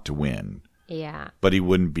would want to win. Yeah. But he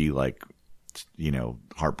wouldn't be like,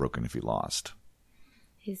 heartbroken if he lost.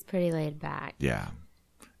 He's pretty laid back. Yeah.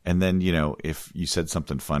 And then, if you said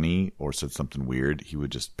something funny or said something weird, he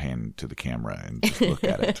would just pan to the camera and just look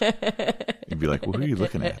at it. He'd be like, well, who are you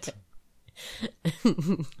looking at?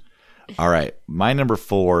 All right. My number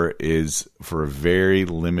 4 is for a very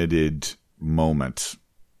limited moment.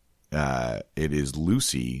 It is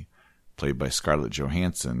Lucy, played by Scarlett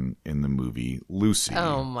Johansson in the movie Lucy.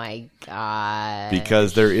 Oh, my God.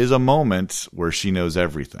 Because there is a moment where she knows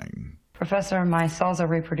everything. Professor, my cells are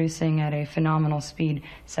reproducing at a phenomenal speed,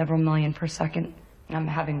 several million per second. I'm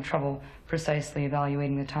having trouble precisely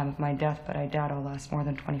evaluating the time of my death, but I doubt it'll last more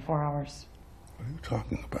than 24 hours. What are you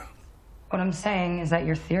talking about? What I'm saying is that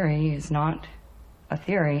your theory is not a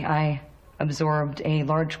theory. I absorbed a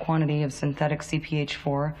large quantity of synthetic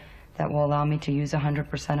CPH4 that will allow me to use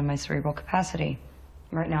 100% of my cerebral capacity.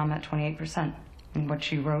 Right now I'm at 28%. And what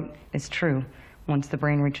she wrote is true. Once the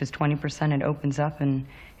brain reaches 20%, it opens up and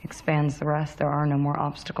expands the rest. There are no more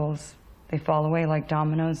obstacles. They fall away like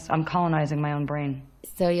dominoes. I'm colonizing my own brain.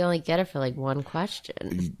 So you only get her for like one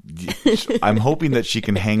question. I'm hoping that she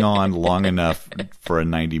can hang on long enough for a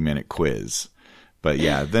 90-minute quiz. But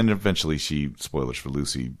yeah, then eventually spoilers for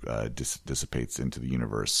Lucy, dissipates into the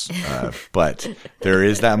universe. But there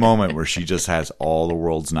is that moment where she just has all the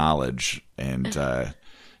world's knowledge. And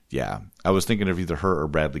yeah, I was thinking of either her or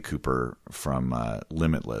Bradley Cooper from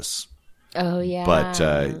Limitless. Oh, yeah. But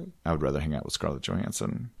I would rather hang out with Scarlett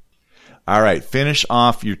Johansson. All right, finish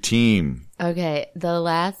off your team. Okay, the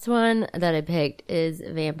last one that I picked is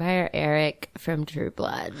Vampire Eric from True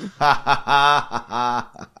Blood.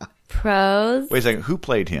 Pros. Wait a second, who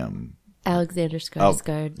played him? Alexander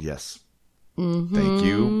Skarsgård. Oh, yes.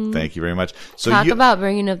 Mm-hmm. Thank you very much. So Talk about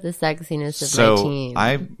bringing up the sexiness of my team.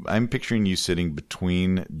 I'm picturing you sitting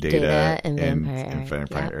between Data and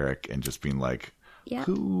Vampire Eric and just being like, yep.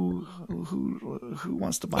 Who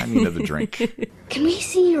wants to buy me another drink? Can we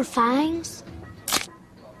see your fangs?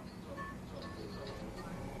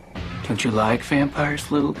 Don't you like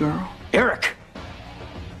vampires, little girl? Eric!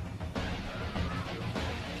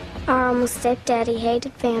 Our almost stepdaddy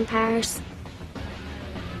hated vampires.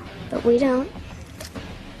 But we don't.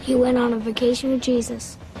 He went on a vacation with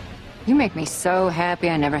Jesus. You make me so happy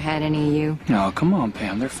I never had any of you. No, come on,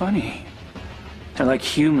 Pam. They're funny. They're like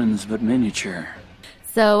humans, but miniature.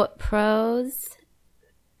 So, pros,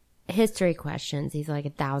 history questions. He's like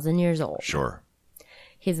 1,000 years old. Sure.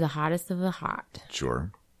 He's the hottest of the hot.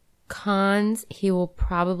 Sure. Cons, he will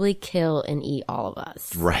probably kill and eat all of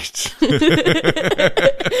us. Right.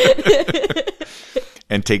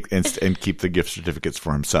 And keep the gift certificates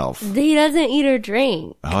for himself. He doesn't eat or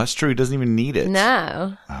drink. Oh, that's true. He doesn't even need it.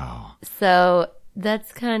 No. Oh. So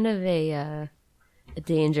that's kind of a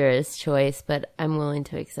dangerous choice, but I'm willing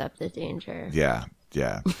to accept the danger. Yeah.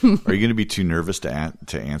 Yeah. Are you going to be too nervous to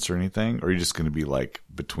answer anything? Or are you just going to be like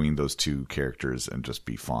between those two characters and just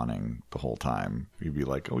be fawning the whole time? You'd be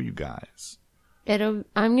like, oh, you guys. I'm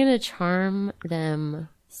going to charm them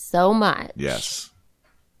so much. Yes.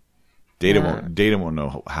 Data won't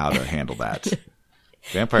know how to handle that.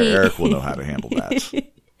 Vampire Eric will know how to handle that.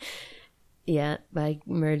 Yeah, by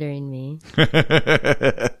murdering me.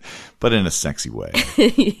 But in a sexy way.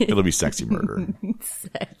 It'll be sexy murder.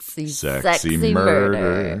 Sexy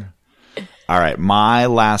murder. All right, my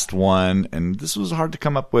last one, and this was hard to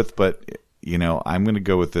come up with, but you know, I'm going to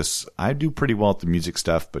go with this. I do pretty well at the music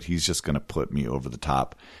stuff, but he's just going to put me over the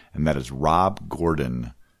top, and that is Rob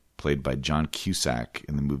Gordon, played by John Cusack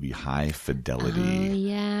in the movie High Fidelity. Oh,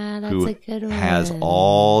 yeah, that's a good one. Has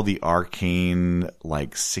all the arcane,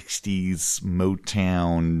 like 60s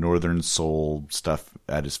Motown, Northern Soul stuff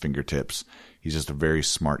at his fingertips. He's just a very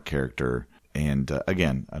smart character. And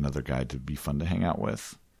again, another guy to be fun to hang out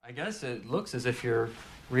with. I guess it looks as if you're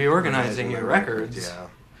reorganizing your records. Yeah.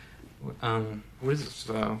 What is this,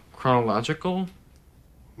 chronological?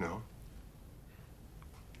 No.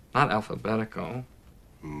 Not alphabetical.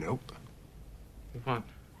 Nope. What?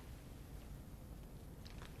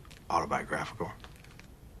 Autobiographical.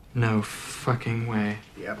 No fucking way.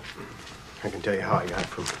 Yep. I can tell you how I got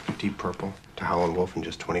from Deep Purple to Howlin' Wolf in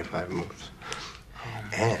just 25 moves.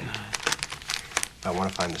 And if I want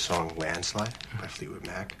to find the song Landslide by Fleetwood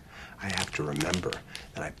Mac, I have to remember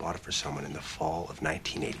that I bought it for someone in the fall of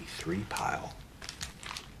 1983, pile,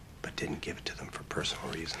 but didn't give it to them for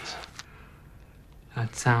personal reasons.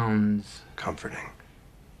 That sounds... comforting.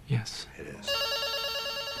 Yes. It is.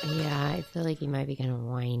 Yeah, I feel like he might be kind of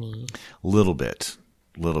whiny. Little bit.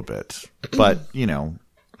 But, you know,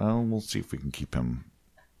 we'll see if we can keep him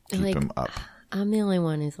up. I'm the only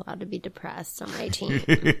one who's allowed to be depressed on my team.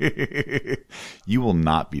 You will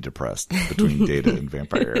not be depressed between Data and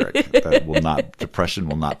Vampire Eric. Depression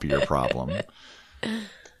will not be your problem.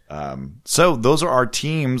 So those are our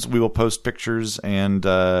teams. We will post pictures and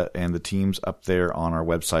the teams up there on our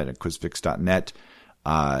website at quizfix.net.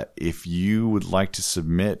 If you would like to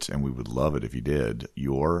submit, and we would love it if you did,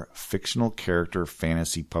 your fictional character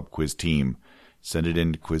fantasy pub quiz team, send it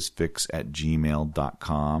in to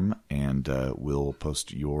quizfix@gmail.com, and we'll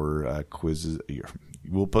post your quizzes.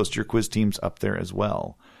 We'll post your quiz teams up there as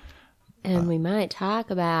well. And we might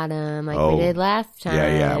talk about them like we did last time.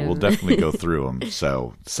 Yeah, we'll definitely go through them.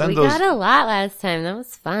 So we got a lot last time. That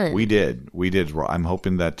was fun. We did. I'm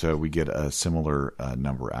hoping that we get a similar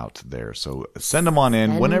number out there. So send them on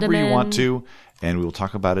in whenever you want to, and we'll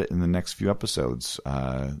talk about it in the next few episodes.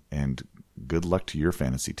 And good luck to your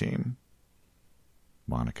fantasy team,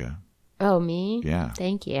 Monica. Oh, me? Yeah.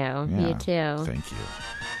 Thank you. Yeah. You too. Thank you.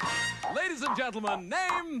 Ladies and gentlemen,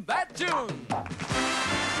 name that tune.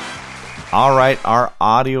 All right, our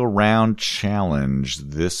audio round challenge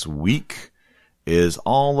this week is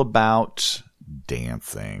all about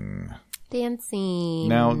dancing. Dancing.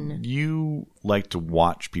 Now, you like to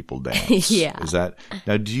watch people dance. Yeah. Is that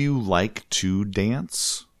now? Do you like to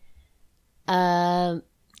dance? I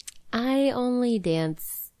only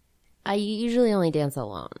dance. I usually only dance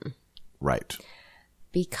alone. Right.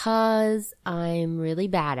 Because I'm really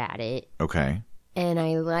bad at it. Okay. And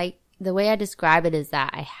I like the way I describe it is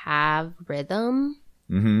that I have rhythm,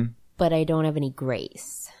 but I don't have any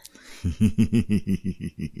grace.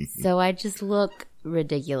 So I just look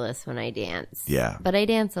ridiculous when I dance. Yeah. But I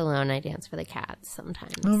dance alone. I dance for the cats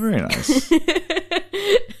sometimes. Oh, very nice.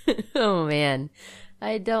 Oh, man.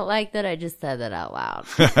 I don't like that I just said that out loud.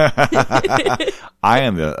 I,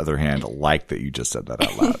 on the other hand, like that you just said that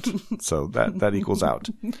out loud. So that equals out.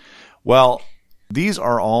 Well, these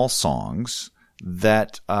are all songs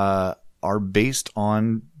that are based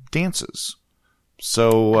on dances.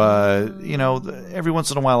 So, every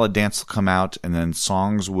once in a while a dance will come out and then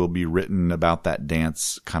songs will be written about that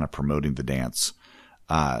dance, kind of promoting the dance.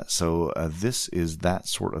 So this is that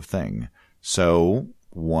sort of thing. So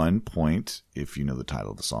 1 point if you know the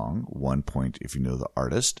title of the song, 1 point if you know the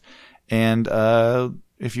artist. And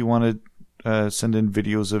if you want to send in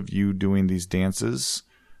videos of you doing these dances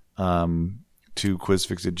to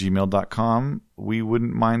quizfix@gmail.com, we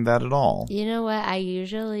wouldn't mind that at all. You know what? I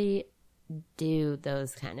usually do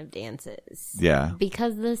those kind of dances. Yeah.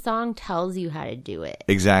 Because the song tells you how to do it.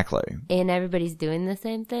 Exactly. And everybody's doing the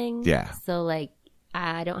same thing. Yeah. So, like,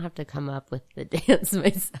 I don't have to come up with the dance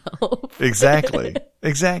myself. Exactly.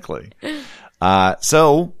 Exactly.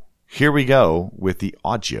 So here we go with the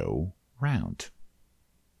audio round.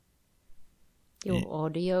 Your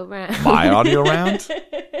audio round. My audio round?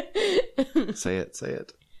 Say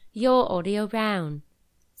it. Your audio round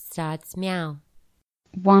starts meow.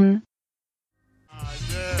 1.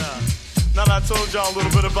 Yeah. Now that I told y'all a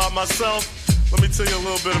little bit about myself, let me tell you a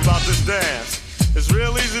little bit about this dance. It's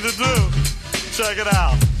real easy to do. Check it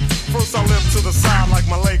out. First I limped to the side like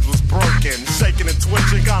my legs was broken, shaking and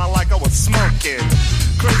twitching kinda like I was smoking.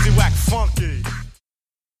 Crazy, whack, funky.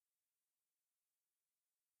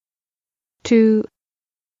 2.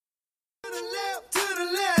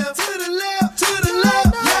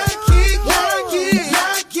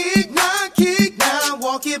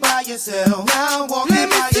 Walk it by yourself. Now walk it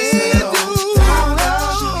by yourself.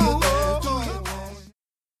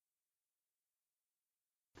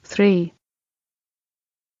 3.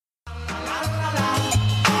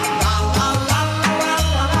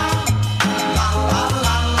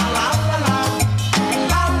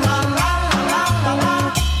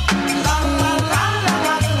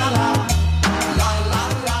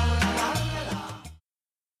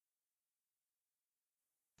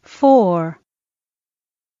 Four.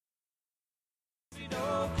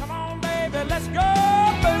 Come on, baby, let's go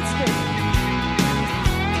boot skate.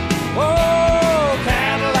 Oh,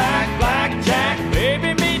 Cadillac, blackjack,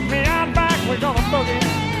 baby, meet me out back. We're gonna boogie.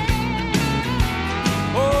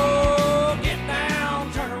 Oh, get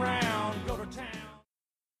down, turn around, go to town.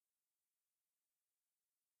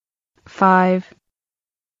 5.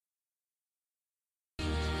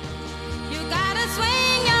 You gotta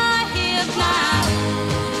swing your hips now.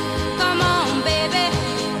 Come on, baby.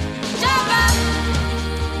 Jump up,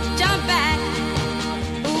 jump back.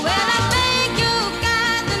 Well, I think you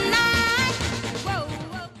got the knack. Whoa,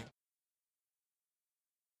 whoa.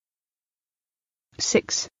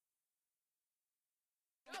 6.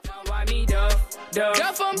 Now I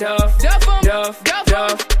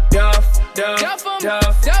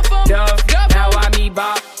need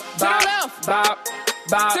bop, bop, bop,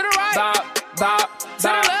 bop, to the right, bop, bop, to the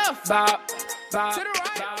left, bop, bop, to the right.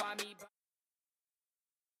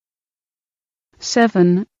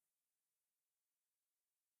 7.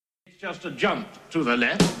 It's just a jump to the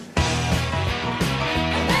left.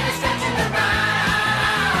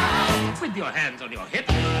 With your hands on your hip.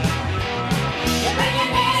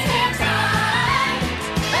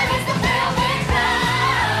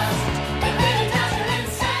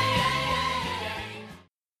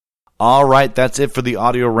 All right, that's it for the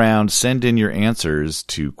audio round. Send in your answers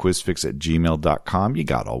to quizfix@gmail.com. You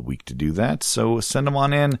got all week to do that, so send them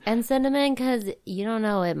on in. And send them in because you don't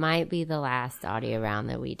know, it might be the last audio round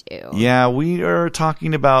that we do. Yeah, we are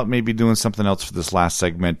talking about maybe doing something else for this last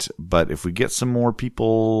segment, but if we get some more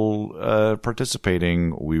people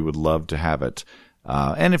participating, we would love to have it.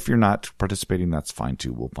 And if you're not participating, that's fine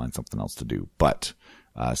too. We'll find something else to do. But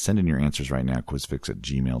send in your answers right now,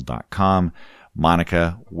 quizfix@gmail.com.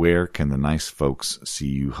 Monica, where can the nice folks see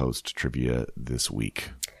you host trivia this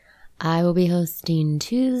week? I will be hosting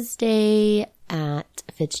Tuesday at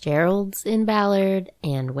Fitzgerald's in Ballard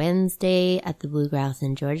and Wednesday at the Bluegrass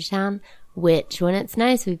in Georgetown. which when it's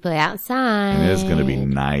nice, we play outside. And it is going to be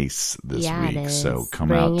nice this it week. is. So come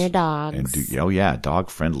Bring out your dogs. and do. Oh yeah, dog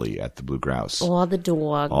friendly at the Blue Grouse. All the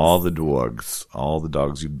dogs. All the dogs. All the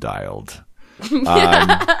dogs you dialed.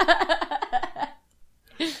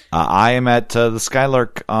 I am at the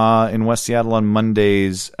Skylark in West Seattle on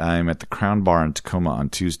Mondays. I'm at the Crown Bar in Tacoma on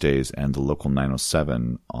Tuesdays and the Local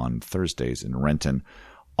 907 on Thursdays in Renton.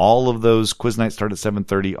 All of those quiz nights start at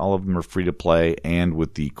 7:30. All of them are free to play. And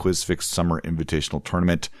with the QuizFix Summer Invitational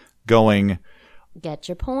Tournament going, get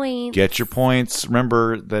your points. Get your points.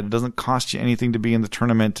 Remember that it doesn't cost you anything to be in the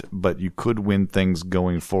tournament, but you could win things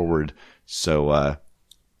going forward. So,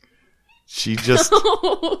 she just,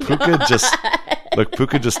 Puka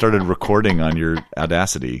just started recording on your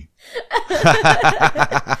Audacity.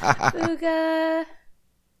 Puka.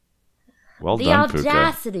 Well done, Puka. The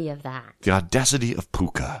audacity of that. The audacity of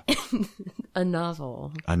Puka. A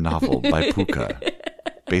novel. A novel by Puka.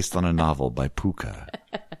 Based on a novel by Puka.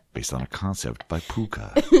 Based on a concept by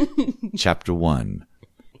Puka. Chapter 1.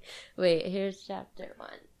 Wait, here's chapter 1.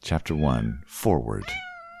 Chapter 1. Forward.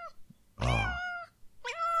 Oh.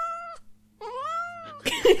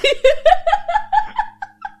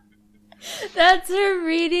 That's her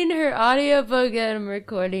reading her audiobook and I'm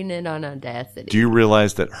recording it on Audacity. Do you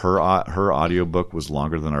realize that her audiobook was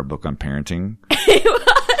longer than our book on parenting? It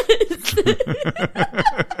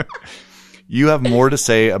was. You have more to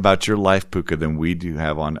say about your life, Puka, than we do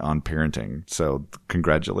have on parenting. So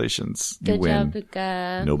congratulations. You Good win. job,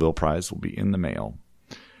 Puka. Nobel Prize will be in the mail.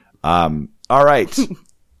 All right.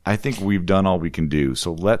 I think we've done all we can do.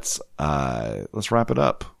 So let's wrap it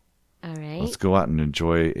up. All right. Let's go out and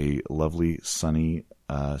enjoy a lovely, sunny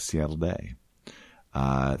Seattle day.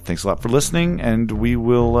 Thanks a lot for listening, and we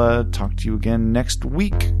will talk to you again next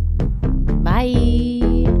week. Bye.